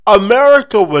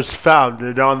America was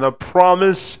founded on the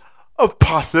promise of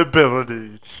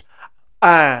possibilities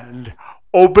and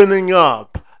opening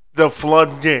up the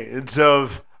floodgates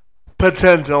of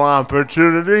potential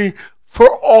opportunity for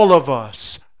all of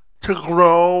us to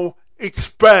grow,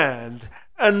 expand,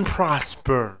 and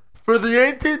prosper. For the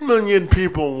 18 million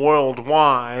people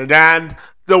worldwide and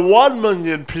the 1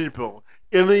 million people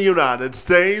in the United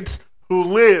States who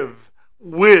live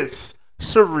with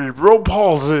cerebral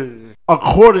palsy,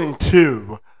 according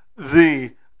to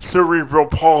the Cerebral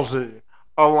Palsy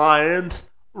Alliance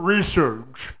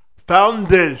Research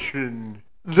Foundation,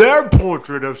 their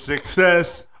portrait of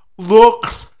success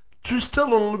looks just a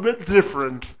little bit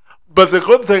different. But the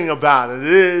good thing about it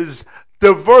is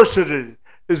diversity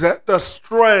is at the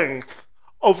strength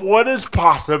of what is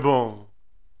possible.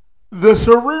 The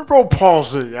Cerebral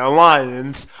Palsy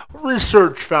Alliance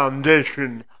Research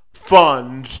Foundation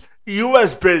funds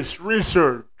U.S.-based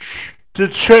research to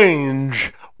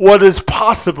change what is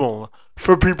possible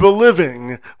for people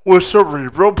living with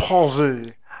cerebral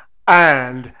palsy,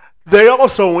 and they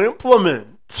also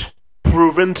implement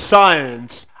proven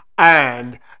science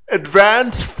and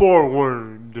advance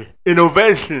forward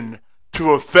innovation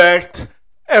to affect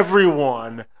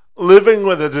everyone living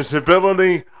with a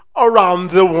disability around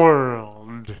the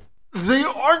world.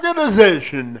 The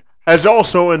organization has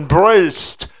also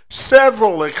embraced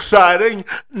several exciting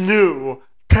new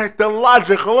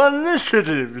technological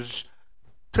initiatives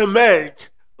to make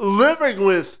living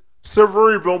with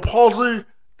cerebral palsy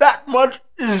that much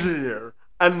easier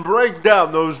and break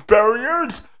down those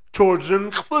barriers towards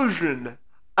inclusion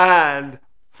and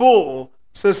full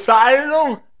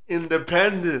societal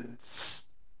independence,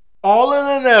 all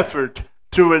in an effort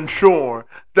to ensure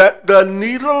that the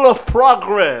needle of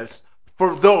progress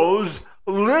for those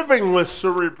living with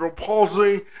cerebral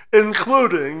palsy,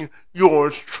 including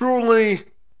yours truly,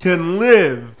 can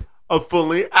live a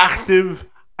fully active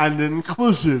and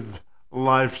inclusive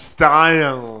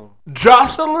lifestyle.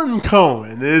 Jocelyn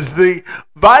Cohen is the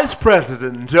Vice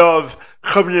President of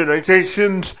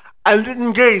Communications and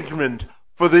Engagement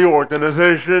for the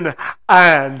organization,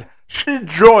 and she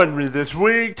joined me this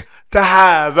week to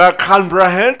have a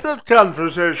comprehensive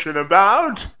conversation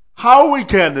about how we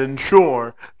can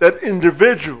ensure that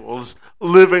individuals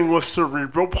living with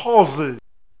cerebral palsy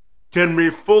can be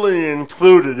fully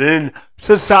included in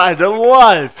societal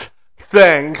life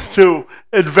thanks to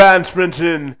advancements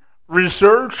in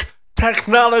research,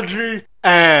 technology,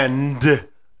 and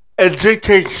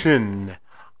education.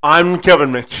 I'm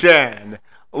Kevin McShann.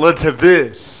 Let's have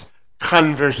this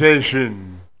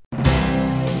conversation.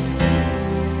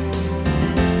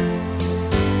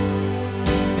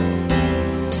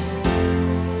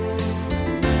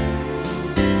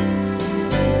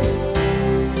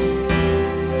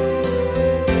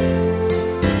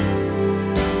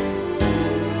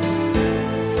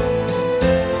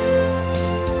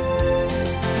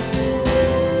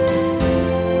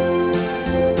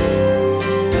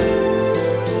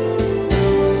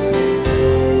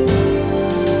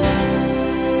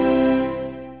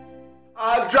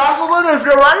 Jocelyn, if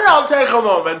you're ready, I'll take a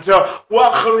moment to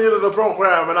welcome you to the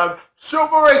program, and I'm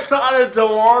super excited to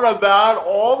learn about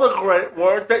all the great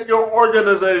work that your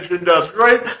organization does.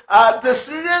 Great to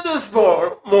see you this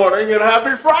morning, and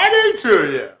happy Friday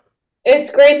to you.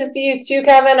 It's great to see you too,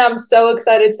 Kevin. I'm so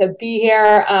excited to be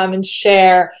here and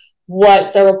share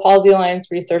what Cerebral Palsy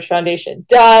Alliance Research Foundation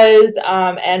does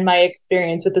and my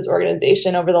experience with this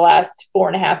organization over the last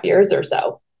 4.5 years or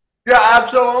so. Yeah,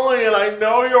 absolutely, and I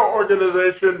know your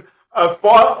organization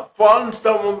funds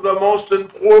some of the most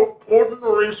important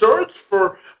research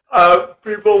for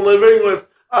people living with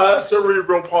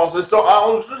cerebral palsy. So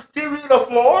I'll just give you the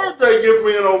floor to give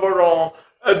me an overall,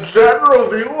 a general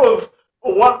view of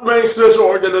what makes this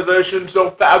organization so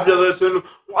fabulous and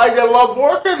why you love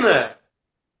working there.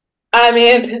 I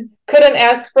mean, couldn't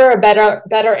ask for a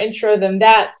better intro than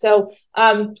that. So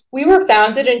we were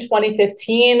founded in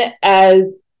 2015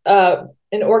 as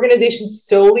an organization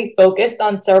solely focused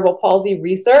on cerebral palsy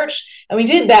research. And we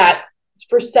did that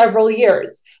for several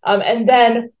years. And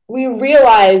then we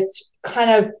realized kind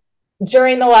of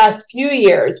during the last few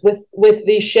years with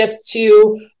the shift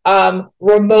to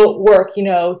remote work,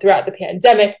 throughout the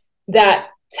pandemic, that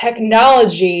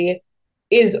technology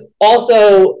is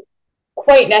also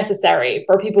quite necessary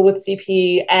for people with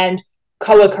CP and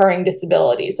co-occurring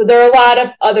disabilities. So there are a lot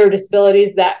of other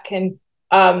disabilities that can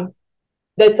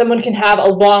that someone can have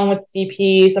along with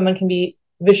CP. Someone can be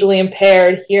visually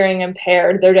impaired, hearing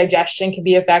impaired, their digestion can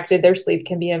be affected, their sleep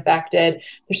can be affected.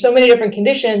 There's so many different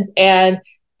conditions. And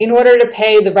in order to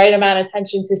pay the right amount of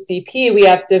attention to CP, we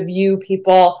have to view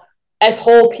people as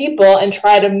whole people and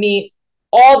try to meet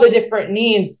all the different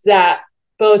needs that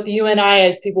both you and I,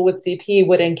 as people with CP,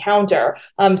 would encounter.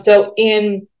 So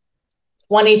in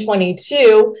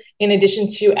 2022, in addition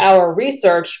to our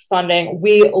research funding,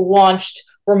 we launched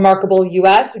Remarkable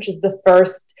US, which is the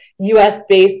first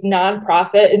US-based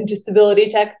nonprofit and disability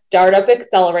tech startup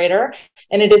accelerator.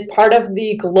 And it is part of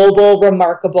the Global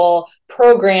Remarkable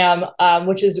program,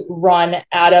 which is run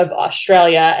out of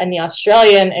Australia. And the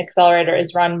Australian accelerator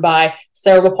is run by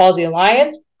Cerebral Palsy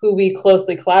Alliance, who we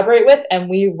closely collaborate with, and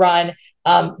we run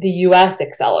the US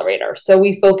accelerator. So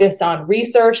we focus on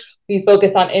research, we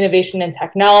focus on innovation and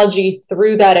technology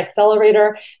through that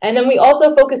accelerator, and then we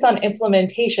also focus on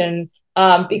implementation,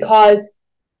 because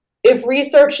if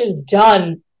research is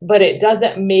done, but it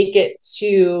doesn't make it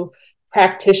to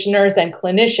practitioners and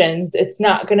clinicians, it's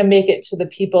not going to make it to the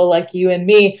people like you and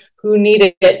me who need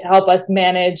it to help us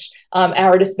manage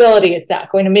our disability. It's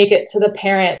not going to make it to the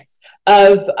parents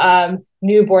of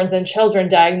newborns and children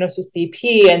diagnosed with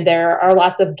CP, and there are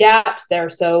lots of gaps there.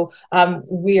 So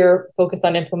we're focused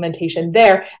on implementation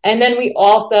there. And then we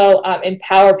also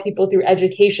empower people through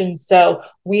education. So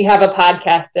we have a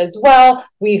podcast as well.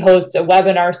 We host a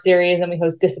webinar series, and we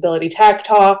host disability tech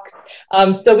talks.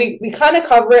 So we kind of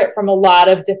cover it from a lot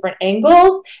of different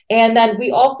angles. And then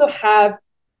we also have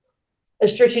a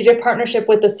strategic partnership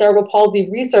with the Cerebral Palsy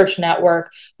Research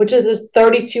Network, which is this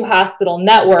 32 hospital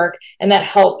network, and that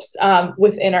helps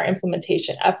within our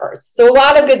implementation efforts. So a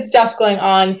lot of good stuff going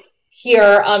on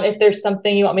here. If there's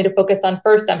something you want me to focus on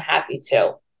first, I'm happy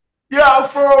to. Yeah,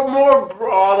 for a more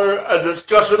broader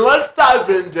discussion, let's dive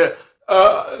into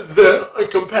the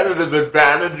competitive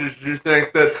advantages you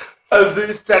think that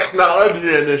these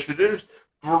technology initiatives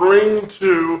bring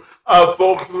to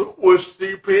folks with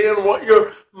CP, and what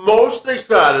you're most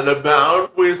excited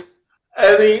about with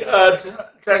any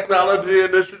technology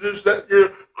initiatives that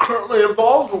you're currently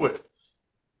involved with.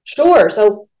 Sure.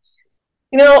 So,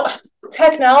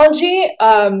 technology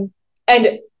and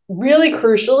really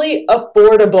crucially,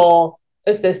 affordable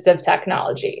assistive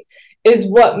technology is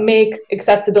what makes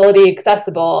accessibility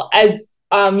accessible. As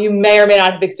you may or may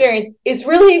not have experienced, it's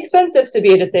really expensive to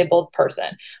be a disabled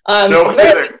person. No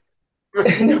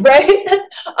kidding. Right?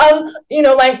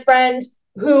 My friend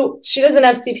who, she doesn't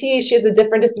have CP, she has a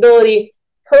different disability.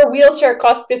 Her wheelchair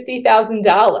costs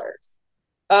 $50,000.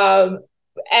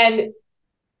 And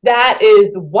that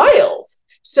is wild.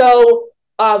 So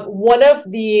one of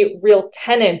the real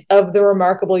tenets of the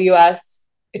Remarkable US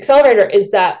Accelerator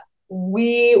is that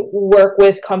we work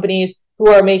with companies who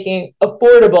are making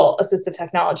affordable assistive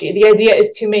technology. The idea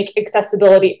is to make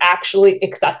accessibility actually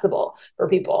accessible for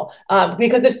people.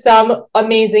 Because if some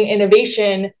amazing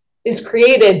innovation is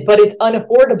created, but it's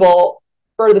unaffordable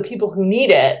for the people who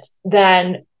need it,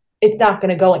 then it's not going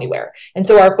to go anywhere. And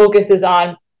so our focus is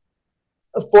on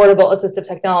affordable assistive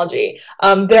technology.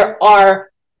 There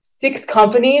are 6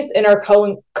 companies in our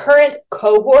current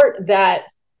cohort that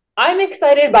I'm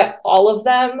excited by all of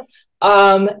them.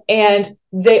 And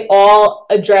they all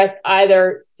address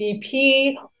either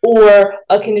CP or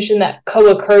a condition that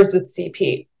co-occurs with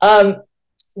CP.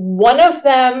 One of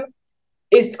them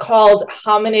is called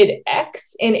Hominid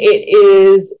X, and it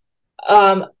is,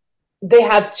 they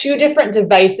have 2 different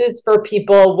devices for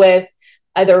people with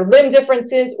either limb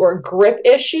differences or grip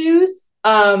issues,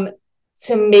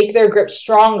 to make their grip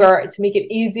stronger, to make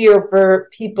it easier for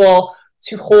people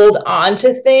to hold on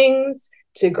to things,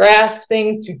 to grasp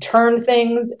things, to turn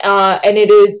things. And it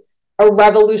is a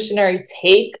revolutionary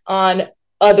take on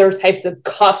other types of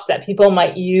cuffs that people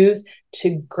might use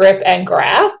to grip and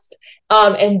grasp.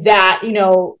 And that,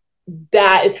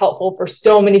 that is helpful for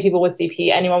so many people with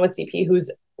CP, anyone with CP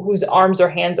whose arms or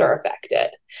hands are affected.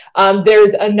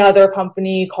 There's another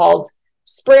company called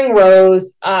Spring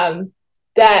Rose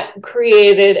that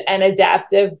created an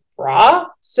adaptive bra.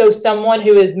 So someone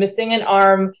who is missing an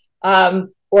arm,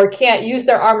 or can't use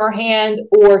their arm or hand,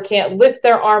 or can't lift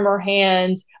their arm or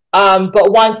hand,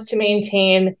 but wants to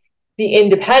maintain the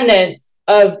independence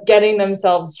of getting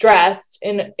themselves dressed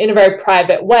in a very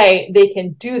private way, they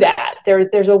can do that.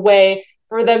 There's a way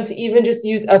for them to even just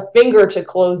use a finger to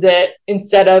close it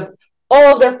instead of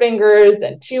all of their fingers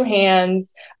and 2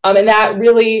 hands. And that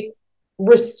really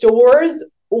restores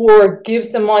or gives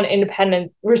someone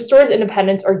restores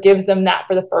independence, or gives them that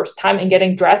for the first time in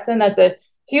getting dressed. And that's a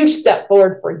huge step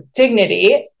forward for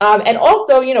dignity. And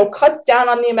also, cuts down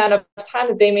on the amount of time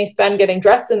that they may spend getting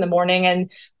dressed in the morning.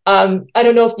 And I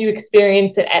don't know if you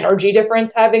experience an energy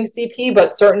difference having CP,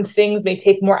 but certain things may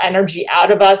take more energy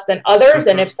out of us than others.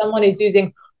 And if someone is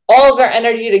using all of their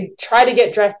energy to try to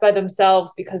get dressed by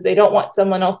themselves because they don't want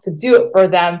someone else to do it for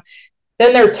them,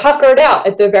 then they're tuckered out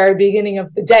at the very beginning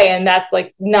of the day. And that's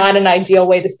like not an ideal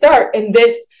way to start. And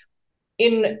this,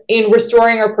 in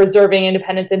restoring or preserving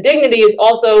independence and dignity, is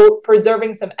also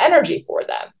preserving some energy for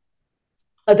them.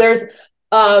 There's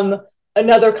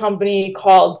another company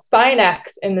called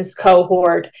Spinex in this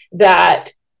cohort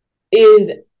that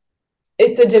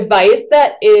it's a device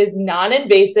that is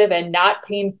non-invasive and not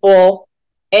painful,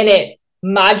 and it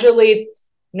modulates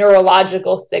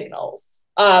neurological signals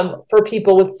for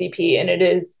people with CP. And it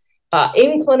is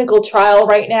in clinical trial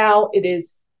right now. It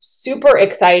is super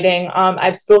exciting.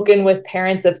 I've spoken with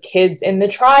parents of kids in the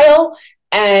trial,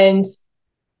 and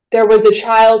there was a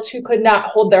child who could not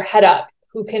hold their head up,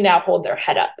 who can now hold their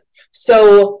head up.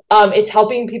 So it's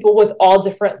helping people with all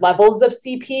different levels of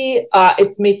CP.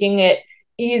 It's making it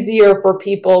easier for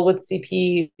people with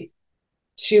CP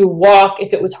to walk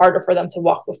if it was harder for them to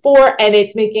walk before. And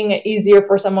it's making it easier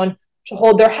for someone to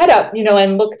hold their head up,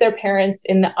 and look their parents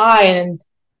in the eye.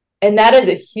 And that is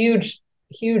a huge,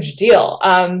 huge deal.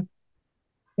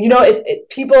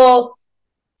 People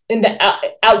in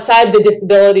the outside the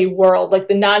disability world, like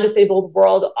the non-disabled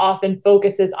world, often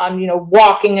focuses on,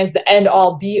 walking as the end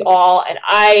all be all. And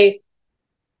I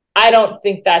don't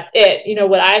think that's it.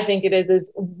 What I think it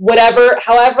is whatever,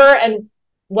 however, and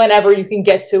whenever you can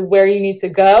get to where you need to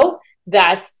go,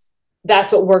 that's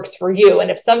what works for you.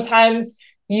 And if sometimes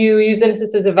you use an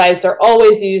assistive device or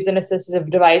always use an assistive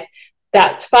device,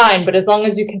 that's fine. But as long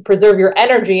as you can preserve your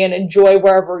energy and enjoy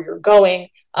wherever you're going,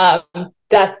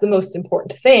 that's the most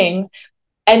important thing.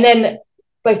 And then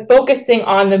by focusing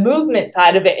on the movement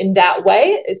side of it in that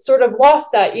way, it's sort of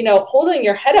lost that, holding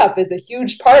your head up is a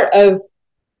huge part of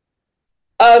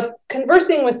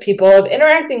conversing with people, of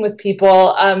interacting with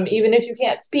people, even if you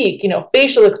can't speak,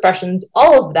 facial expressions,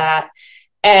 all of that.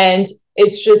 And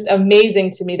it's just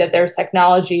amazing to me that there's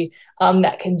technology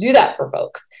that can do that for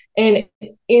folks. And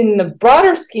in the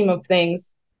broader scheme of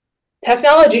things,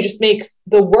 technology just makes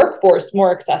the workforce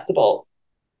more accessible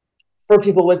for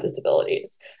people with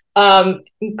disabilities,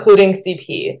 including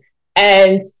CP.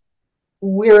 And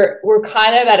we're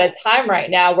kind of at a time right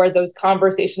now where those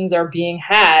conversations are being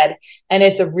had, and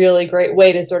it's a really great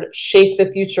way to sort of shape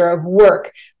the future of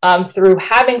work through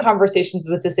having conversations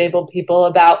with disabled people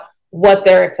about what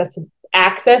their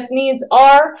access needs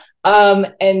are,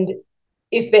 and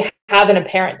if they have an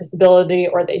apparent disability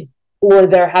or they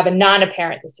have a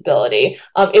non-apparent disability,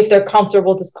 if they're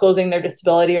comfortable disclosing their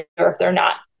disability or if they're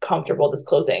not comfortable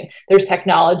disclosing. There's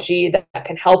technology that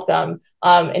can help them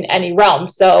in any realm.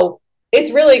 So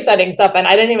it's really exciting stuff. And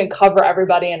I didn't even cover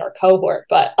everybody in our cohort,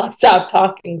 but I'll stop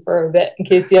talking for a bit in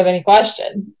case you have any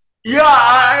questions.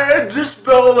 Yeah, just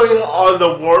building on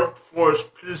the workforce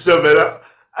piece of it.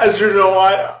 As you know,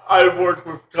 I work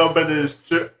with companies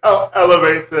to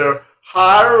elevate their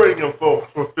hiring of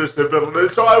folks with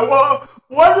disabilities. So I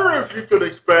wonder if you could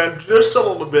expand just a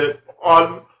little bit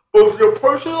on both your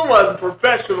personal and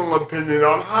professional opinion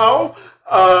on how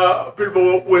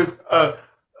people with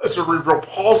cerebral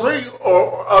palsy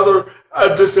or other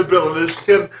disabilities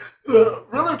can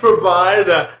really provide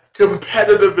a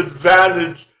competitive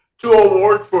advantage to a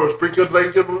workforce, because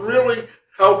they can really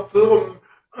help them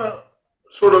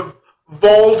sort of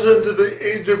vault into the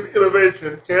age of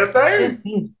innovation, can't they?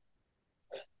 Mm-hmm.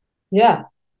 Yeah.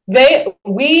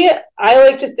 I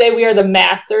like to say we are the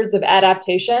masters of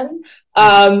adaptation.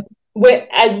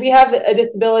 As we have a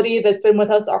disability that's been with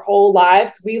us our whole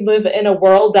lives, we live in a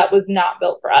world that was not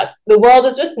built for us. The world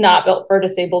is just not built for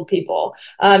disabled people.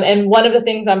 And one of the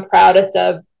things I'm proudest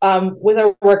of with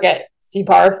our work at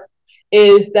CPARF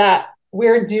is that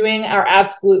we're doing our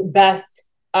absolute best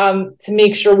to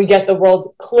make sure we get the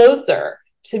world closer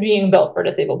to being built for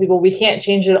disabled people. We can't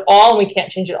change it all, and we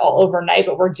can't change it all overnight,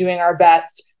 but we're doing our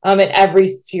best in every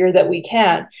sphere that we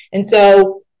can. And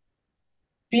so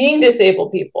being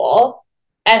disabled people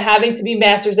and having to be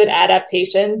masters at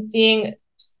adaptation, seeing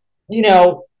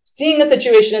a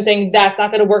situation and saying, that's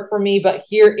not going to work for me, but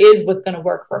here is what's going to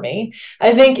work for me.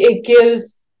 I think it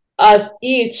gives us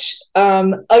each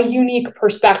a unique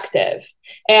perspective.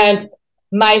 And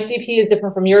my CP is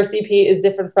different from your CP, is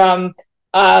different from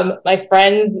my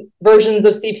friends' versions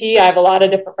of CP. I have a lot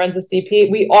of different friends of CP.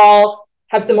 We all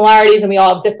have similarities and we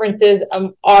all have differences.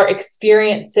 Our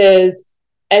experiences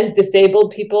as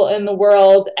disabled people in the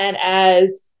world and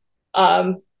as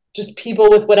just people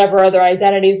with whatever other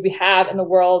identities we have in the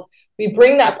world, we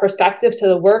bring that perspective to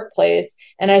the workplace.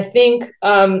 And I think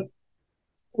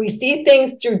we see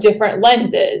things through different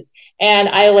lenses. And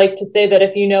I like to say that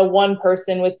if you know one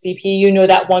person with CP, you know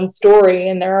that one story.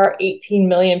 And there are 18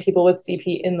 million people with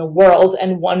CP in the world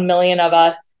and 1 million of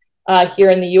us here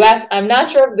in the US. I'm not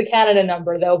sure of the Canada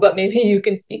number, though, but maybe you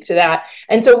can speak to that.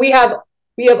 And so we have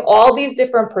we have all these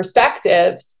different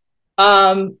perspectives.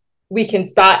 We can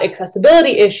spot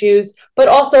accessibility issues, but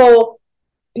also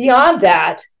beyond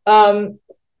that,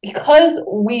 because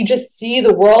we just see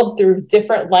the world through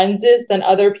different lenses than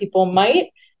other people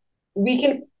might, we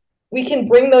can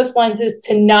bring those lenses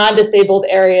to non-disabled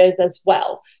areas as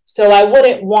well. So I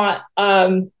wouldn't want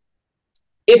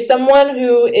if someone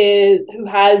who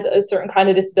has a certain kind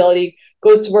of disability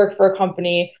goes to work for a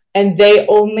company and they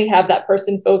only have that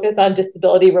person focus on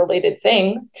disability related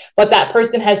things, but that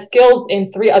person has skills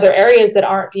in 3 other areas that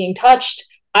aren't being touched,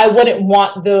 I wouldn't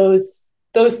want those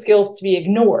skills to be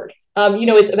ignored.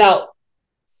 It's about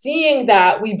seeing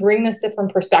that we bring this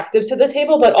different perspective to the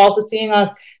table, but also seeing us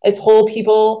as whole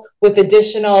people with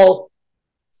additional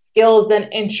skills and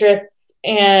interests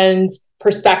and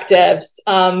perspectives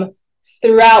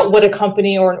throughout what a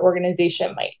company or an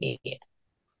organization might need.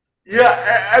 Yeah,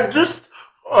 and just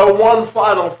one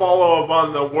final follow up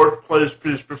on the workplace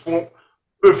piece before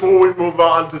we move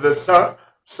on to the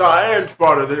science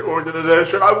part of the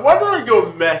organization. I wonder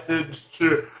your message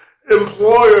to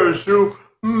employers who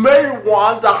may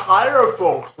want to hire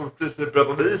folks with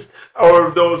disabilities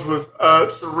or those with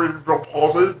cerebral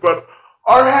palsy, but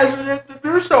are hesitant to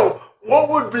do so. What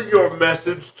would be your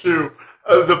message to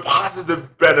the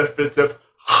positive benefits of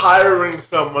hiring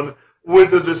someone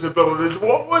with a disability?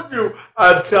 What would you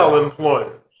tell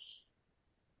employers?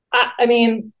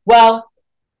 Well,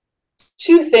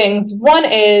 2 things. One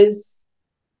is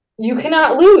you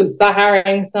cannot lose by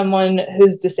hiring someone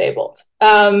who's disabled.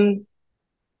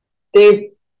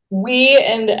 We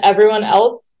and everyone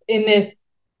else in this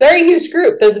very huge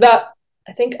group, there's about,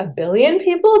 I think, 1 billion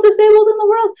people disabled in the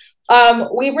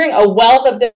world. We bring a wealth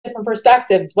of different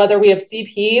perspectives, whether we have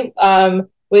CP,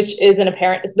 which is an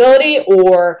apparent disability,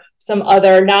 or some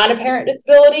other non-apparent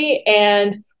disability.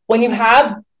 And when you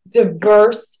have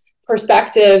diverse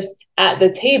perspectives at the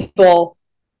table,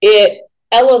 it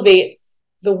elevates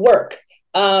the work.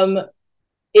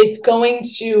 It's going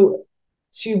to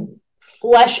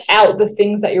flesh out the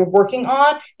things that you're working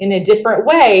on in a different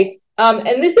way.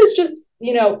 And this is just,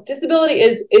 disability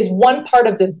is one part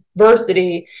of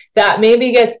diversity that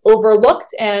maybe gets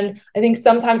overlooked. And I think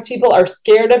sometimes people are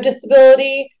scared of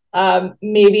disability,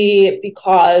 maybe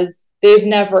because they've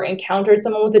never encountered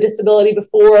someone with a disability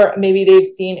before. Maybe they've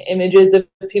seen images of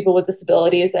people with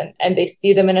disabilities and they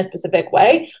see them in a specific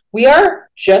way. We are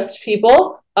just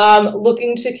people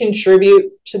looking to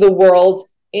contribute to the world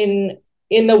in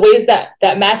the ways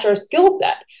that match our skill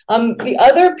set. The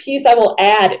other piece I will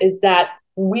add is that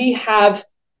we have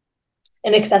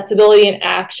an accessibility in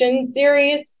action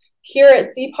series here at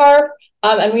CPARF,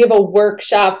 and we have a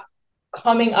workshop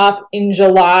coming up in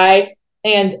July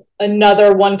and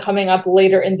another one coming up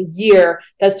later in the year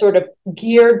that's sort of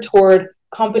geared toward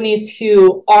companies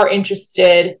who are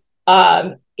interested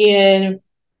in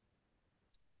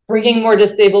bringing more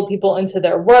disabled people into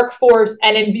their workforce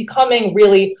and in becoming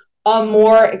really a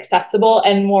more accessible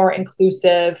and more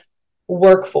inclusive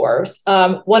workforce.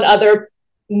 One other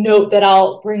note that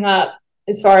I'll bring up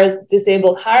as far as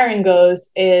disabled hiring goes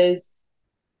is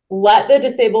let the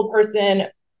disabled person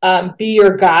be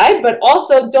your guide, but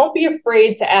also don't be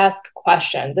afraid to ask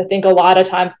questions. I think a lot of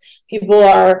times people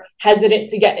are hesitant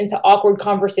to get into awkward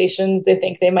conversations. They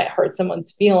think they might hurt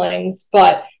someone's feelings,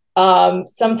 but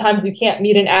sometimes you can't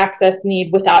meet an access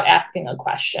need without asking a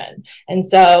question. And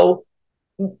so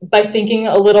by thinking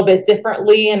a little bit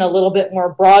differently and a little bit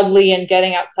more broadly and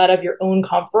getting outside of your own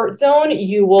comfort zone,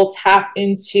 you will tap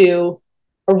into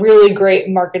a really great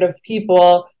market of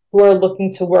people who are looking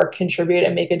to work, contribute,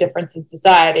 and make a difference in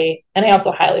society. And I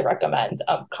also highly recommend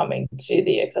coming to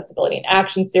the Accessibility in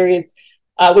Action series,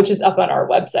 which is up on our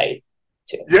website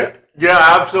too. Yeah,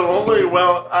 absolutely.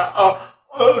 Well,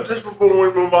 just before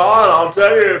we move on, I'll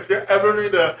tell you, if you ever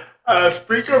need a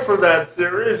speaker for that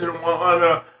series and want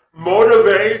to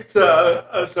motivate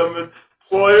some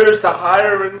employers to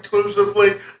hire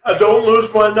inclusively, don't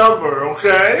lose my number,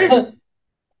 okay?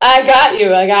 I got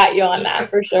you on that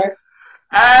for sure.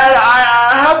 And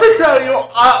I have to tell you,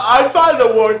 I find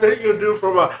the work that you do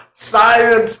from a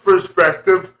science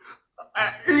perspective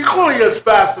equally as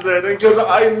fascinating, because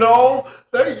I know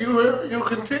that you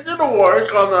continue to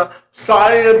work on the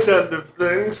science end of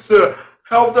things to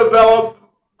help develop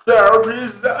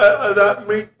therapies that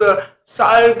meet the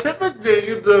scientific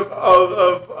needs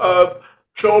of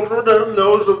children and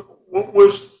those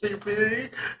with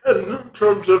CP in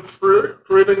terms of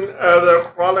treating their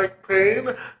chronic pain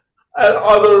and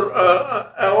other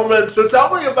elements. So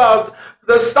tell me about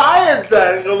the science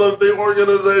angle of the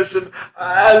organization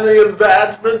and the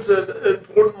advancements and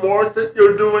important work that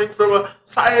you're doing from a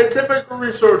scientific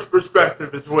research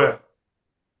perspective as well.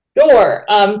 Sure.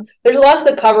 There's a lot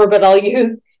to cover, but I'll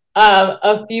use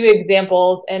a few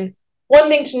examples. And one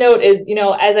thing to note is,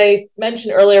 as I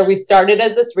mentioned earlier, we started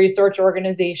as this research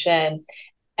organization.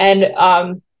 And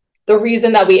the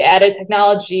reason that we added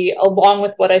technology, along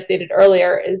with what I stated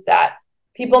earlier, is that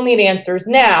people need answers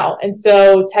now. And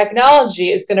so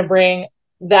technology is going to bring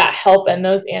that help and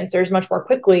those answers much more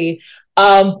quickly.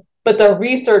 But the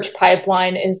research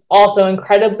pipeline is also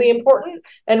incredibly important.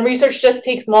 And research just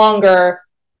takes longer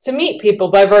to meet people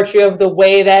by virtue of the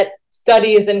way that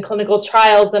studies and clinical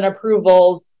trials and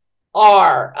approvals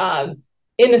are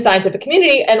in the scientific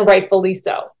community, and rightfully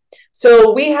so.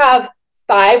 So we have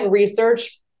 5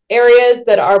 research areas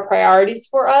that are priorities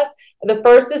for us. The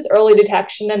first is early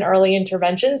detection and early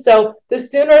intervention. So the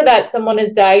sooner that someone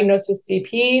is diagnosed with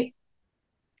CP,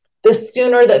 the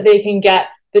sooner that they can get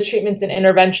the treatments and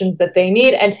interventions that they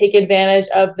need and take advantage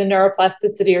of the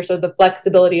neuroplasticity, or so the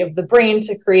flexibility of the brain,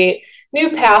 to create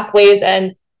new pathways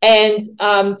and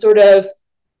sort of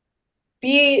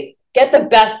get the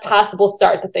best possible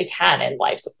start that they can in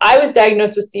life. So I was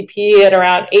diagnosed with CP at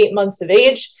around 8 months of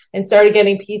age and started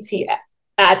getting PT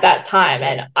at that time,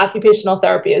 and occupational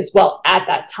therapy as well at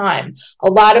that time. A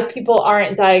lot of people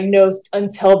aren't diagnosed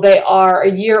until they are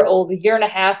a year old, a year and a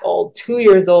half old, 2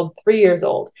 years old, 3 years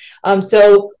old.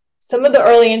 So some of the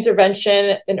early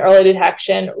intervention and early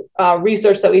detection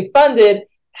research that we funded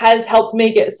has helped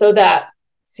make it so that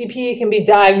CP can be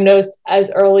diagnosed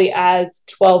as early as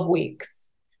 12 weeks,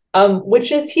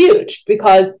 which is huge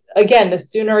because, again, the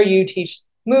sooner you teach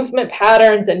movement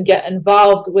patterns and get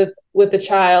involved with the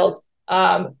child,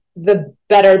 the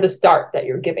better the start that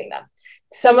you're giving them.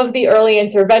 Some of the early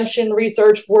intervention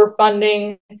research we're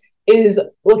funding is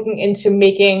looking into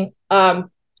making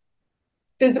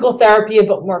physical therapy a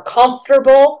bit more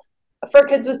comfortable for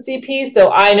kids with CP.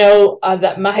 So I know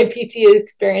that my PT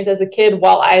experience as a kid,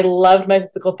 while I loved my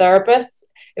physical therapists,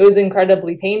 it was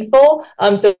incredibly painful.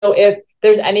 So if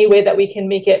there's any way that we can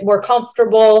make it more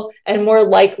comfortable and more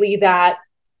likely that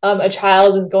a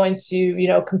child is going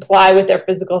to, comply with their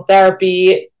physical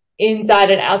therapy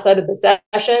inside and outside of the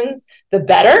sessions, the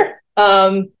better.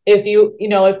 If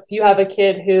you have a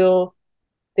kid who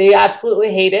they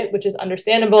absolutely hate it, which is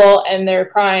understandable, and they're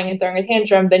crying and throwing a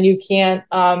tantrum, then you can't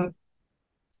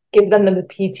give them the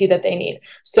PT that they need.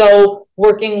 So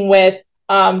working with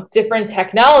different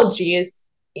technologies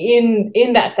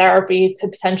in that therapy to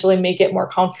potentially make it more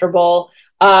comfortable.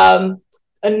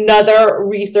 Another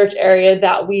research area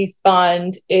that we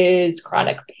fund is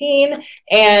chronic pain.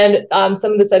 And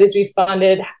some of the studies we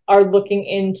funded are looking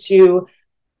into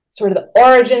sort of the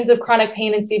origins of chronic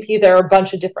pain and CP. There are a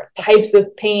bunch of different types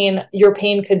of pain. Your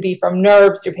pain could be from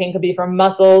nerves. Your pain could be from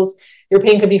muscles. Your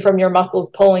pain could be from your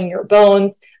muscles pulling your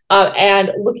bones.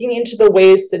 And looking into the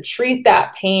ways to treat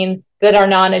that pain that are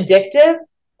non-addictive.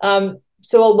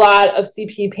 So a lot of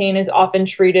CP pain is often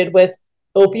treated with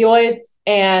opioids,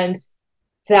 and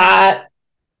that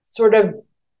sort of,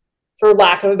 for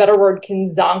lack of a better word, can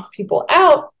zonk people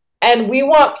out. And we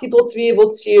want people to be able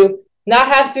to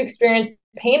not have to experience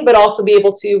pain, but also be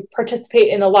able to participate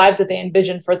in the lives that they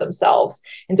envision for themselves.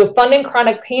 And so funding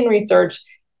chronic pain research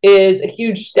is a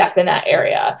huge step in that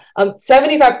area.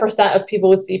 75% of people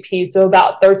with CP, so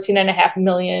about 13.5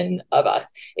 million of us,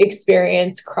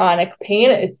 experience chronic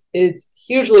pain. It's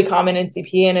hugely common in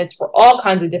CP, and it's for all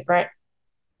kinds of different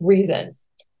reasons.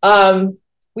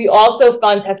 We also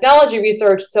fund technology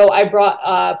research. So I brought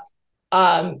up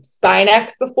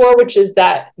SpineX before, which is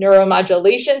that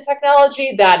neuromodulation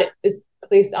technology that is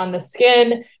placed on the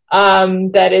skin,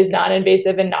 that is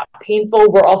non-invasive and not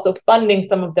painful. We're also funding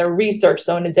some of their research.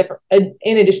 So in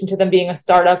addition to them being a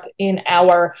startup in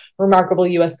our Remarkable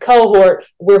US cohort,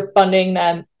 we're funding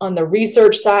them on the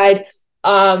research side.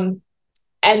 And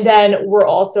then we're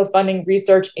also funding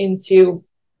research into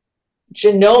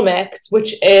genomics,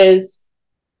 which is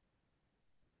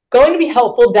going to be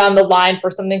helpful down the line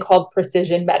for something called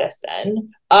precision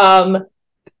medicine.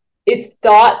 It's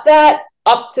thought that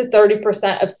up to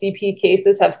 30% of CP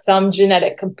cases have some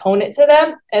genetic component to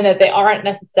them, and that they aren't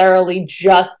necessarily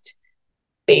just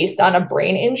based on a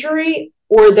brain injury,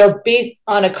 or they're based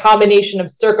on a combination of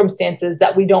circumstances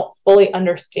that we don't fully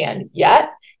understand yet.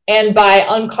 And by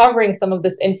uncovering some of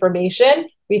this information,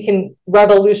 we can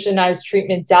revolutionize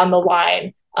treatment down the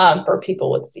line for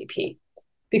people with CP.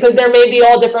 Because there may be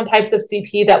all different types of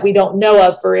CP that we don't know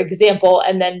of, for example,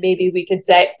 and then maybe we could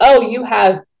say, oh, you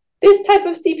have this type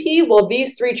of CP, well,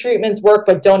 these 3 treatments work,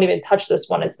 but don't even touch this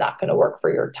one. It's not going to work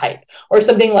for your type, or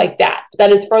something like that.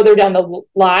 That is further down the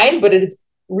line, but it is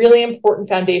really important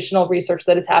foundational research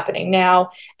that is happening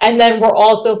now. And then we're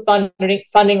also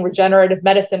funding regenerative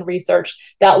medicine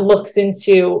research that looks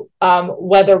into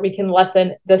whether we can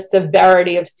lessen the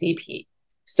severity of CP,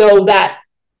 so that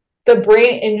the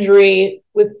brain injury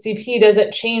with CP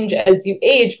doesn't change as you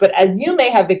age, but as you may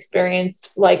have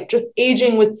experienced, like just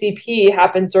aging with CP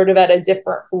happens sort of at a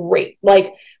different rate.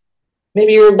 Like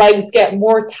maybe your legs get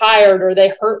more tired or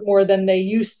they hurt more than they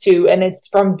used to. And it's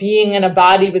from being in a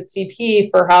body with CP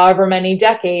for however many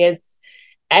decades.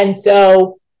 And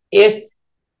so if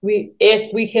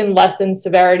we can lessen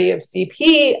severity of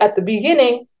CP at the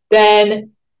beginning,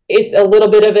 then it's a little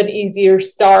bit of an easier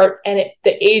start, and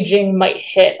the aging might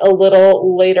hit a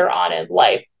little later on in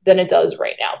life than it does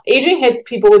right now. Aging hits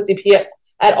people with CP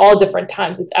at all different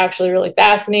times. It's actually really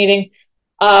fascinating.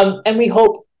 And we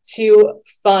hope to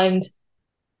fund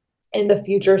in the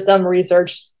future some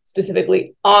research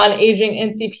specifically on aging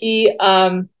and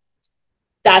CP.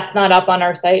 That's not up on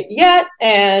our site yet,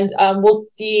 and we'll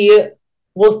see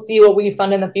what we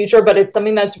fund in the future, but it's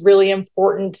something that's really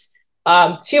important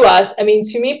to us. I mean,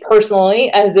 to me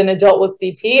personally, as an adult with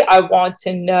CP, I want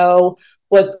to know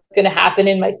what's going to happen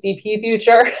in my CP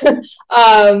future.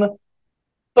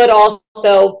 But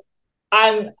also,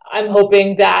 I'm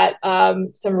hoping that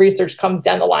some research comes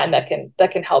down the line that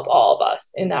can help all of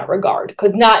us in that regard,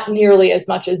 because not nearly as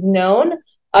much is known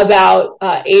about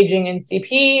aging in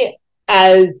CP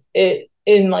as it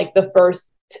in like the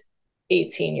first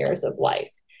 18 years of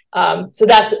life. So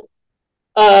that's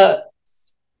a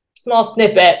small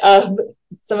snippet of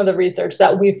some of the research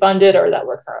that we funded or that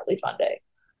we're currently funding.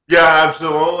 Yeah,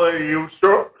 absolutely. You've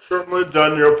certainly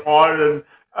done your part in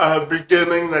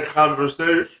beginning the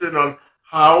conversation on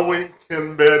how we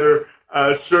can better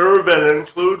serve and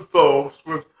include folks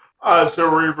with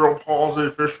cerebral palsy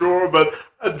for sure. But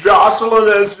Jocelyn,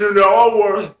 as you know,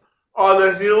 we're on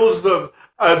the heels of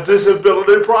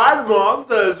Disability Pride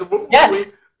Month as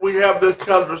Yes. we have this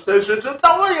conversation. So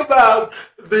tell me about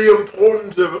the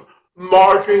importance of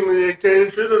marking the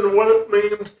occasion and what it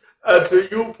means to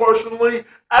you personally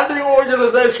and the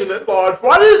organization at large.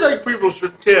 Why do you think people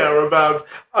should care about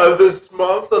this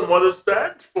month and what it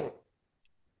stands for?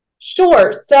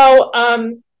 Sure. So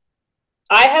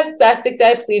I have spastic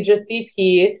diplegia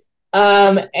CP,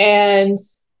 and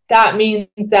that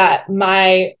means that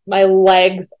my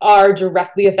legs are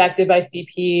directly affected by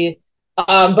CP,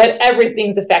 but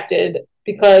everything's affected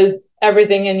because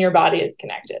everything in your body is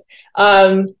connected.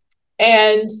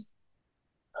 And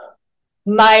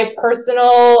my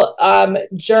personal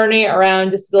journey around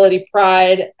disability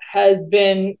pride has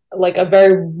been like a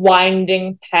very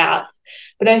winding path.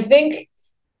 But I think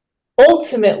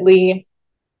ultimately,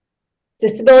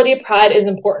 disability pride is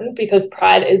important because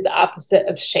pride is the opposite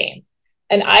of shame.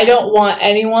 And I don't want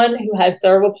anyone who has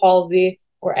cerebral palsy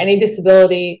or any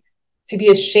disability to be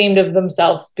ashamed of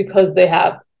themselves because they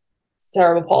have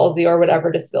cerebral palsy or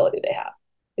whatever disability they have.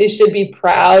 They should be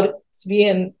proud to be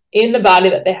in the body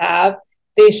that they have.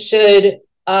 They should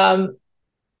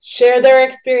share their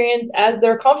experience as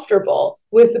they're comfortable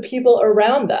with the people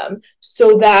around them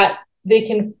so that they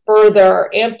can further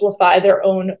amplify their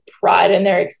own pride in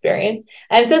their experience.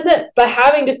 And by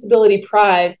having disability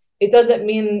pride, it doesn't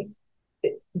mean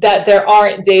that there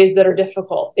aren't days that are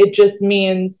difficult. It just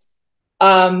means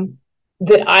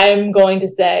that I'm going to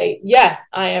say, yes,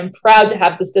 I am proud to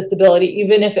have this disability,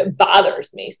 even if it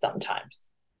bothers me sometimes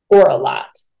or a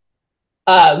lot.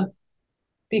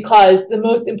 Because the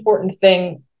most important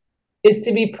thing is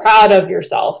to be proud of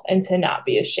yourself and to not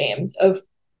be ashamed of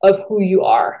who you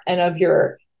are and of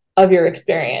your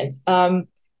experience. And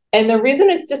the reason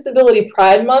it's Disability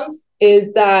Pride Month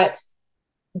is that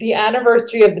the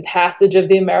anniversary of the passage of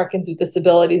the Americans with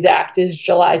Disabilities Act is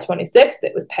July 26th.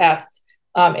 It was passed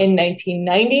in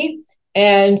 1990.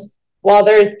 And while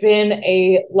there's been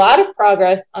a lot of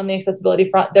progress on the accessibility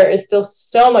front, there is still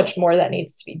so much more that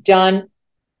needs to be done.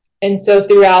 And so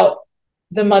throughout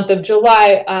the month of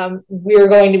July, we're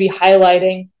going to be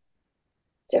highlighting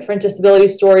different disability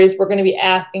stories. We're going to be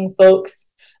asking folks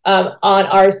on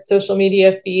our social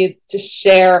media feeds to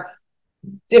share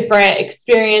different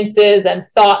experiences and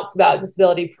thoughts about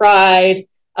disability pride,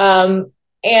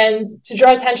 and to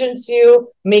draw attention to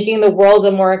making the world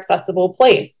a more accessible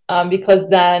place, because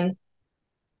then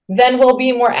we'll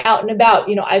be more out and about.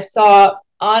 You know, I saw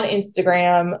on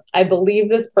Instagram, I believe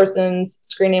this person's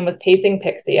screen name was Pacing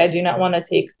Pixie. I do not want to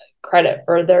take credit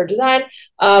for their design,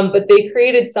 but they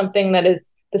created something that is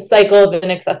the cycle of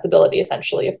inaccessibility,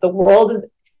 essentially. If the world is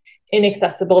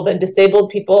inaccessible, then disabled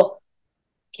people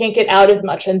can't get out as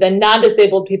much, and then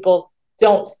non-disabled people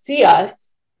don't see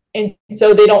us, and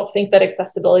so they don't think that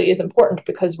accessibility is important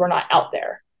because we're not out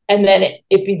there. And then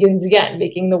it begins again,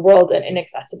 making the world an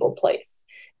inaccessible place.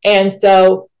 And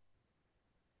so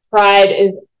Pride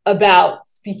is about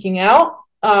speaking out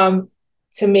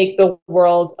to make the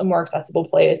world a more accessible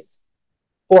place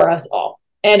for us all.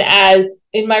 And as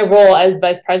in my role as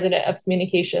Vice President of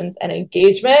Communications and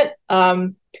Engagement,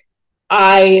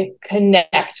 I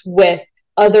connect with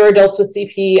other adults with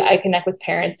CP. I connect with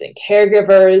parents and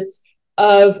caregivers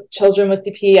of children with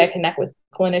CP. I connect with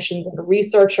clinicians and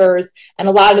researchers. And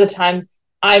a lot of the times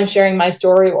I'm sharing my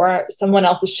story or someone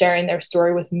else is sharing their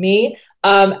story with me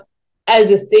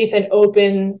as a safe and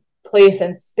open place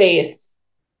and space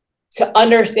to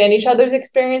understand each other's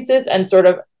experiences and sort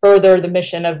of further the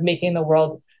mission of making the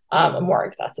world a more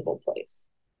accessible place.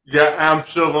 Yeah,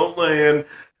 absolutely. And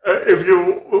if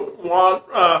you want,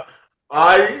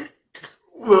 I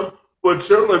would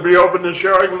certainly be open to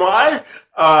sharing my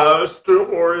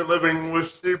story living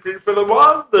with CP for the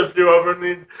month. If you ever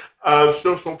need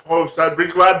social posts, I'd be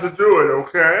glad to do it,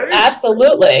 okay?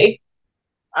 Absolutely.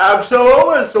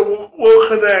 Absolutely. So we'll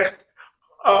connect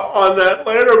on that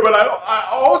later. But I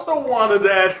also wanted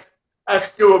to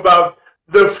ask you about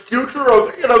the future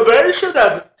of innovation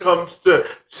as it comes to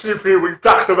CP. We've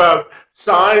talked about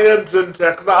science and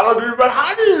technology, but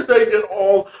how do you think it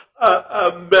all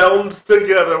melds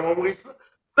together when we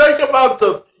think about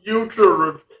the future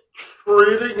of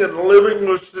treating and living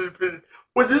with CP?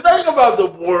 When you think about the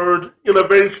word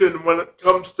innovation when it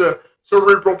comes to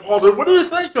cerebral palsy, what do you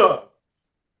think of?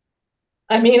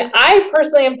 I mean, I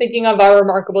personally am thinking of our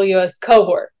remarkable US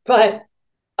cohort, but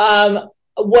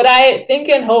what I think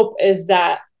and hope is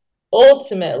that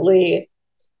ultimately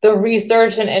the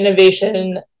research and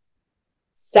innovation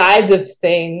sides of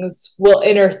things will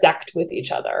intersect with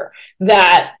each other,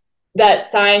 that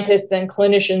scientists and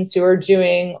clinicians who are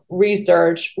doing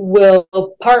research will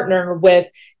partner with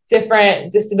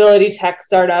different disability tech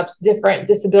startups, different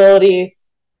disability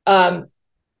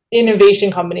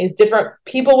innovation companies, different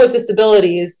people with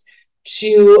disabilities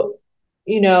to,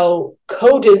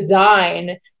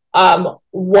 co-design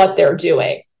what they're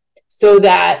doing so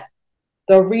that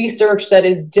the research that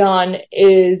is done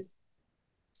is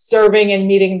serving and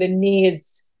meeting the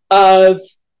needs of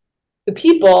the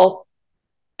people,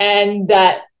 and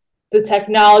that the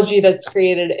technology that's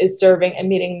created is serving and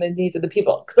meeting the needs of the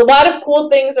people. Because a lot of cool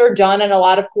things are done and a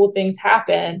lot of cool things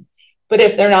happen, but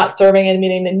if they're not serving and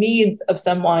meeting the needs of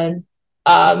someone,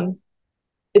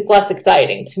 it's less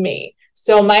exciting to me.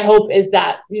 So my hope is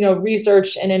that,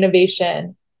 research and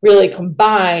innovation really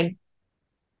combine.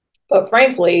 But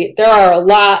frankly, there are a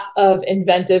lot of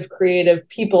inventive, creative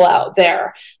people out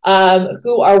there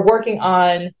who are working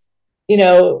on,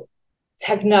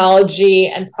 technology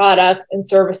and products and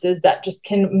services that just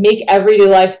can make everyday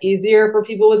life easier for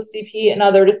people with CP and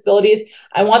other disabilities.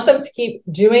 I want them to keep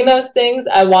doing those things.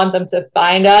 I want them to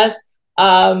find us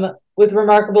with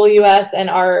Remarkable US,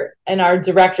 and our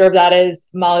director of that is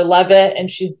Molly Levitt, and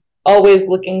she's always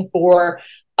looking for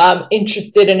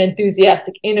interested and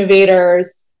enthusiastic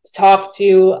innovators to talk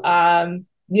to,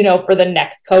 for the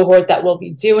next cohort that we'll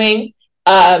be doing.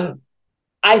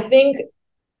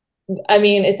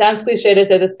 It sounds cliche to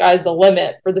say the sky's the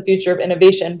limit for the future of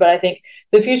innovation, but I think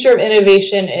the future of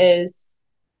innovation is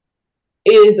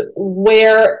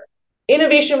where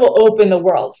innovation will open the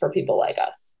world for people like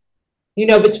us.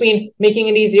 Between making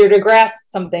it easier to grasp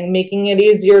something, making it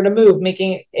easier to move,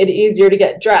 making it easier to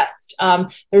get dressed.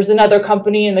 There's another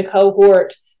company in the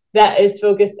cohort that is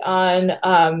focused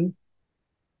on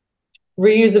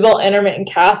reusable intermittent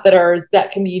catheters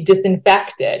that can be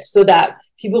disinfected so that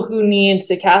people who need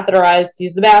to catheterize to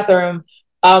use the bathroom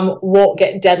won't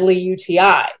get deadly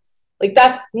UTIs. Like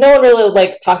that, no one really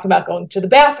likes talking about going to the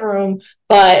bathroom,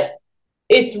 but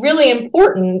it's really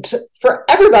important for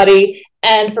everybody,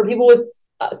 and for people with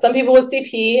some people with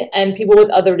CP and people with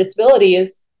other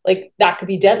disabilities, like that could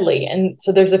be deadly. And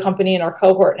so there's a company in our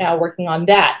cohort now working on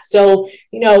that. So,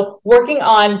 working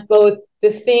on both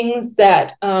the things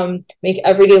that make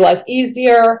everyday life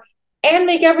easier and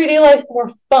make everyday life more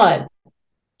fun,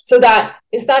 so that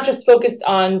it's not just focused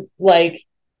on like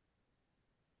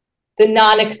the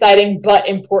non-exciting but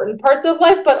important parts of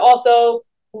life, but also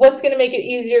what's going to make it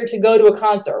easier to go to a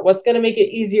concert, what's going to make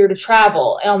it easier to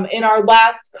travel. In our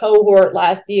last cohort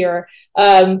last year,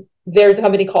 there's a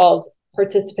company called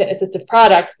Participant Assistive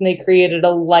Products, and they created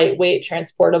a lightweight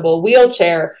transportable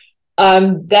wheelchair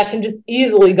that can just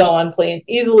easily go on planes,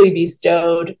 easily be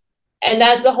stowed, and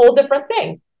that's a whole different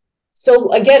thing.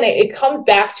 So again, it comes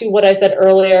back to what I said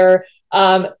earlier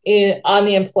on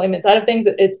the employment side of things.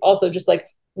 It's also just like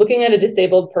looking at a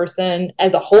disabled person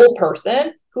as a whole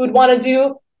person who would want to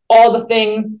do all the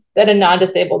things that a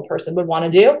non-disabled person would want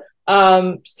to do.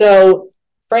 So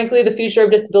frankly, the future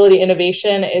of disability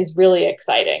innovation is really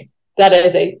exciting. That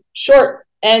is a short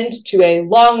end to a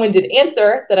long-winded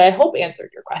answer that I hope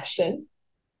answered your question.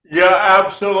 Yeah,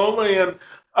 absolutely. And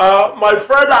my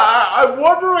friend, I'm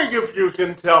wondering if you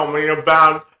can tell me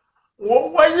about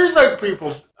what do you think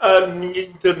people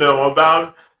need to know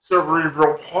about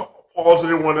cerebral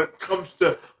palsy when it comes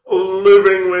to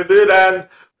living with it? And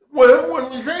when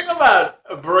we think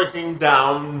about breaking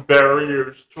down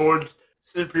barriers towards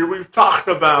CP, we've talked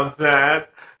about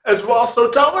that as well.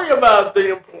 So tell me about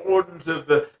the importance of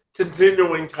the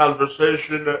continuing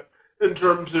conversation in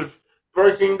terms of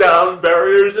breaking down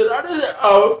barriers. And that is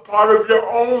part of your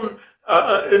own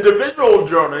individual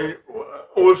journey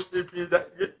with CP that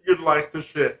you'd like to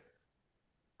share.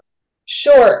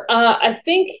 Sure. I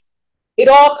think it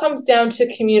all comes down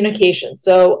to communication.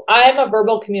 So I'm a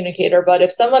verbal communicator, but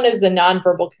if someone is a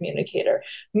nonverbal communicator,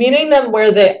 meeting them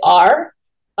where they are,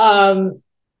 um,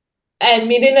 and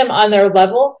meeting them on their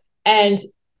level and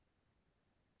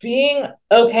being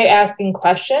okay asking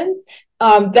questions.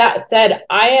 That said,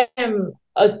 I am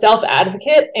a self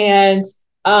advocate, and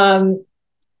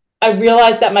I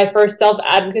realized that my first self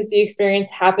advocacy experience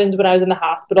happened when I was in the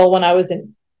hospital, when I was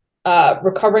in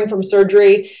recovering from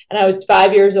surgery, and I was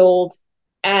 5 years old.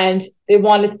 And they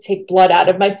wanted to take blood out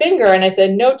of my finger. And I said,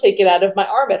 no, take it out of my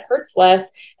arm. It hurts less.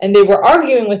 And they were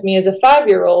arguing with me as a 5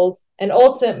 year old. And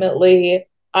ultimately,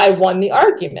 I won the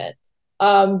argument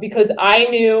because I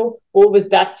knew what was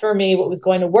best for me, what was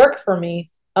going to work for me.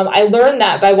 I learned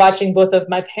that by watching both of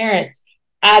my parents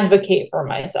advocate for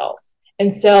myself.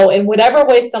 And so, in whatever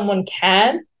way someone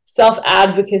can, self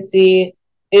advocacy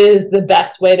is the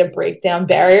best way to break down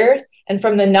barriers. And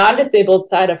from the non disabled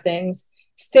side of things,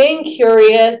 staying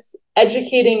curious,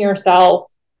 educating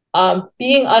yourself,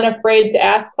 being unafraid to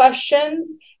ask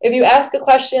questions. If you ask a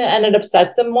question and it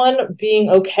upsets someone, being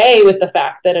okay with the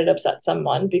fact that it upsets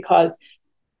someone, because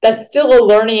that's still a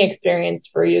learning experience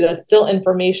for you. That's still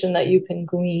information that you can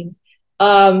glean.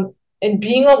 And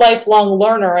being a lifelong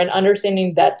learner and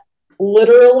understanding that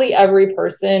literally every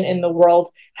person in the world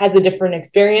has a different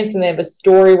experience, and they have a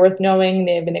story worth knowing,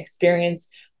 they have an experience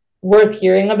worth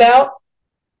hearing about.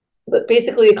 But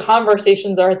basically,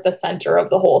 conversations are at the center of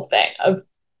the whole thing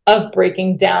of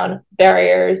breaking down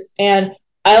barriers. And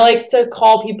I like to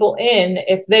call people in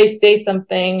if they say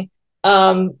something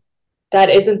that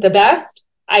isn't the best.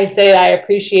 I say I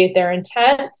appreciate their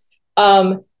intent.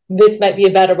 This might be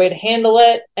a better way to handle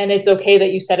it, and it's okay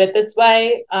that you said it this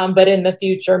way, but in the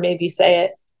future, maybe say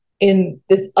it in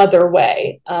this other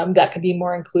way that could be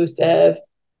more inclusive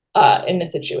in the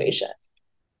situation.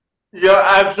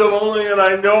 Yeah, absolutely. And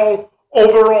I know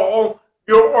overall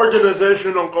your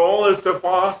organizational goal is to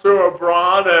foster a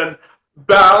broad and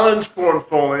balanced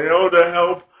portfolio to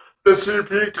help the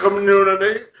CP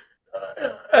community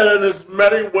and in as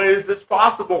many ways as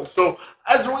possible. So,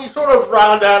 as we sort of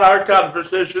round out our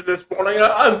conversation this morning,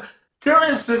 I'm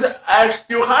curious to ask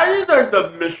you, how do you think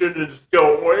the mission is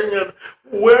going, and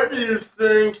where do you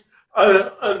think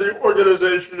the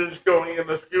organization is going in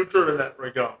the future in that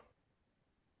regard?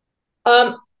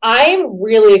 I'm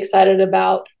really excited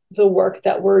about the work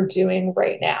that we're doing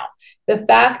right now. The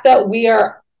fact that we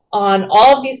are on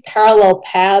all of these parallel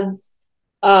paths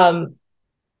um,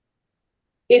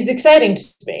 is exciting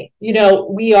to me. You know,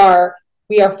 we are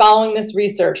following this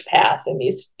research path in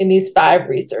these five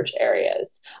research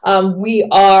areas. We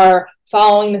are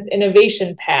following this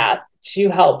innovation path to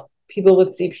help people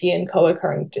with CP and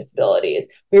co-occurring disabilities.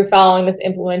 We're following this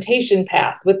implementation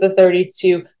path with the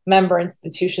 32 member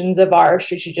institutions of our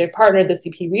strategic partner, the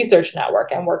CP Research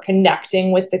Network, and we're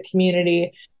connecting with the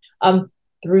community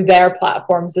through their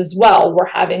platforms as well. We're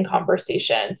having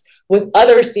conversations with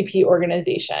other CP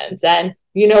organizations, and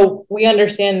you know, we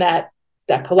understand that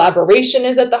collaboration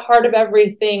is at the heart of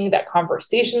everything, that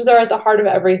conversations are at the heart of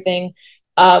everything,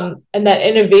 and that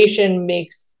innovation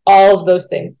makes all of those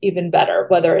things even better,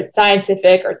 whether it's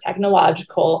scientific or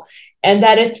technological, and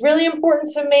that it's really important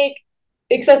to make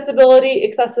accessibility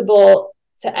accessible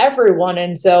to everyone.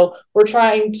 And so we're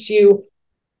trying to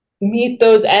meet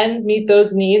those ends, meet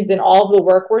those needs in all of the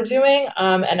work we're doing.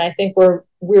 And I think we're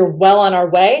well on our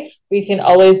way. We can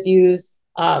always use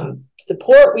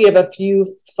support. We have a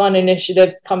few fun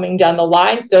initiatives coming down the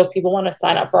line. So if people want to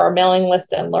sign up for our mailing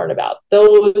list and learn about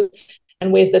those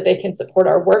and ways that they can support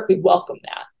our work, we welcome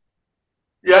that.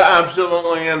 Yeah,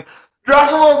 absolutely. And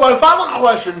Jocelyn, my final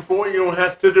question for you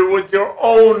has to do with your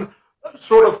own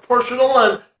sort of personal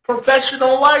and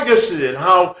professional legacy and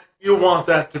how you want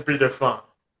that to be defined.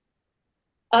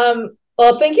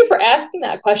 Well, thank you for asking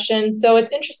that question. So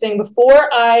it's interesting. Before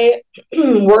I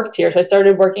worked here, so I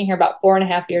started working here about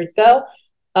 4.5 years ago.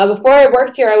 Before I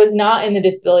worked here, I was not in the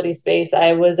disability space.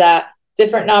 I was at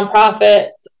different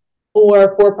nonprofits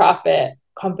or for-profit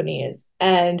companies.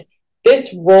 And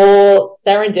this role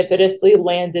serendipitously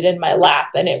landed in my lap.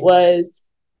 And it was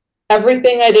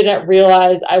everything I didn't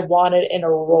realize I wanted in a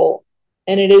role.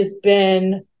 And it has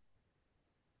been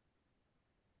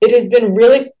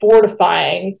really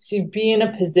fortifying to be in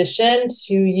a position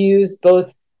to use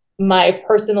both my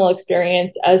personal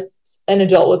experience as an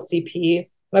adult with CP,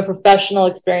 my professional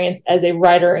experience as a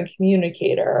writer and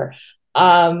communicator,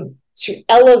 to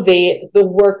elevate the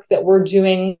work that we're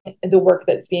doing, the work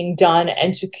that's being done,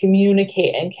 and to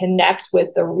communicate and connect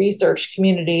with the research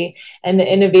community and the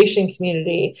innovation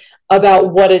community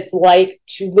about what it's like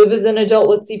to live as an adult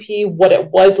with CP, what it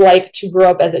was like to grow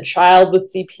up as a child with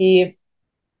CP,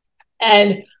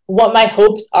 and what my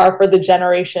hopes are for the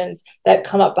generations that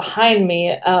come up behind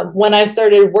me. When I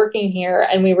started working here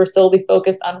and we were solely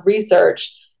focused on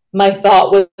research, my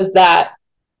thought was that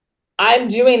I'm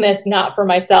doing this not for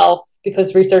myself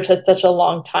because research has such a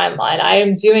long timeline. I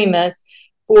am doing this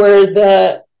for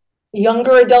the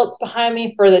younger adults behind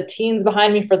me, for the teens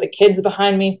behind me, for the kids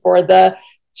behind me, for the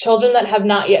children that have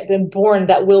not yet been born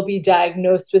that will be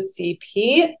diagnosed with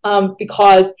CP,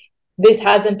 because this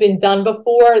hasn't been done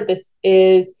before. This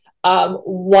is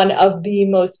one of the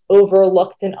most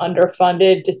overlooked and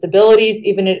underfunded disabilities,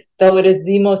 though it is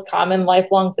the most common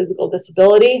lifelong physical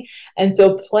disability. And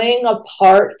so playing a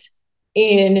part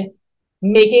in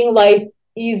making life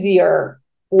easier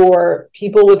for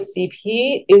people with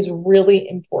CP is really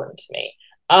important to me.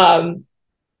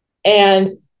 And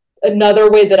another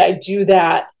way that I do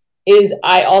that is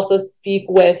I also speak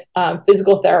with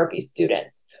physical therapy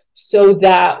students, so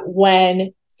that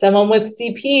when someone with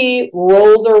CP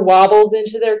rolls or wobbles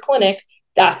into their clinic,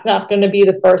 that's not going to be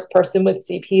the first person with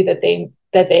CP that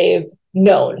they've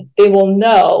known. They will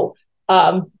know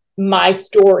my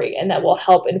story, and that will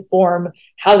help inform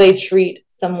how they treat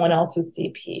someone else with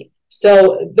CP.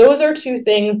 So those are two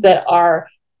things that are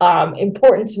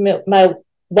important to my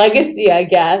legacy, I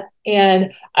guess.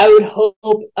 And I would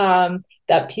hope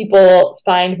that people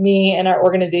find me and our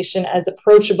organization as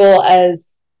approachable, as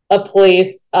a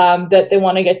place that they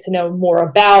want to get to know more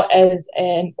about, as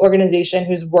an organization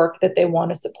whose work that they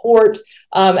want to support.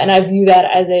 And I view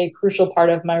that as a crucial part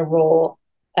of my role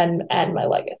and my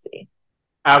legacy.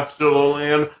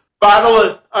 Absolutely. And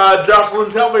finally, Jocelyn,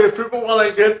 tell me, if people want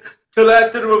to get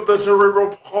connected with the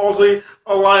Cerebral Palsy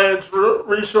Alliance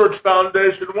Research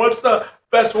Foundation, what's the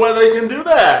best way they can do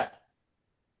that?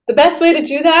 The best way to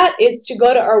do that is to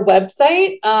go to our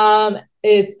website.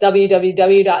 It's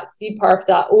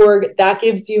www.cparf.org. That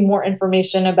gives you more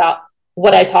information about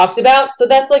what I talked about. So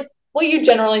that's like what you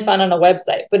generally find on a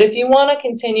website. But if you want to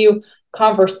continue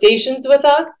conversations with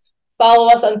us,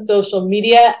 follow us on social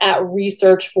media at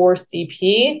Research for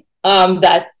CP.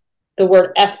 That's the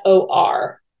word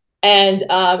FOR. And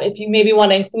if you maybe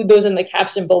want to include those in the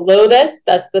caption below this,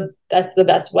 that's the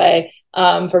best way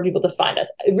for people to find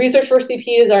us. Research for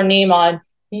CP is our name on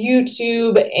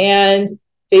YouTube and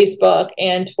Facebook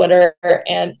and Twitter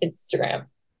and Instagram.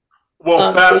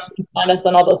 Well, so you can find us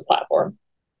on all those platforms.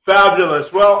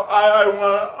 Fabulous. Well,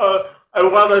 I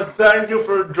want to thank you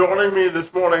for joining me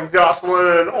this morning,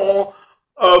 Jocelyn, and all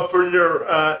for your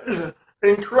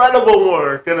incredible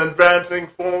work in advancing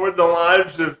forward the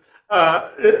lives of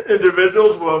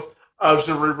individuals with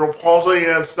cerebral palsy,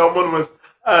 and someone with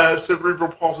cerebral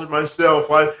palsy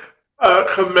myself. I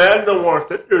commend the work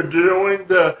that you're doing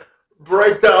to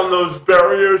break down those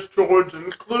barriers towards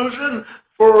inclusion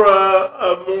for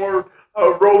a more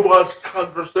robust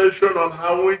conversation on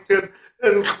how we can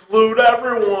include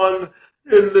everyone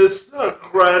in this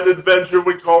grand adventure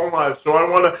we call life. So I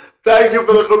want to thank you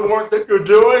for the good work that you're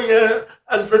doing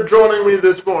and for joining me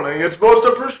this morning. It's most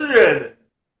appreciated.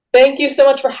 Thank you so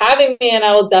much for having me, and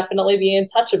I will definitely be in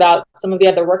touch about some of the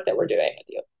other work that we're doing with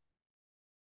you.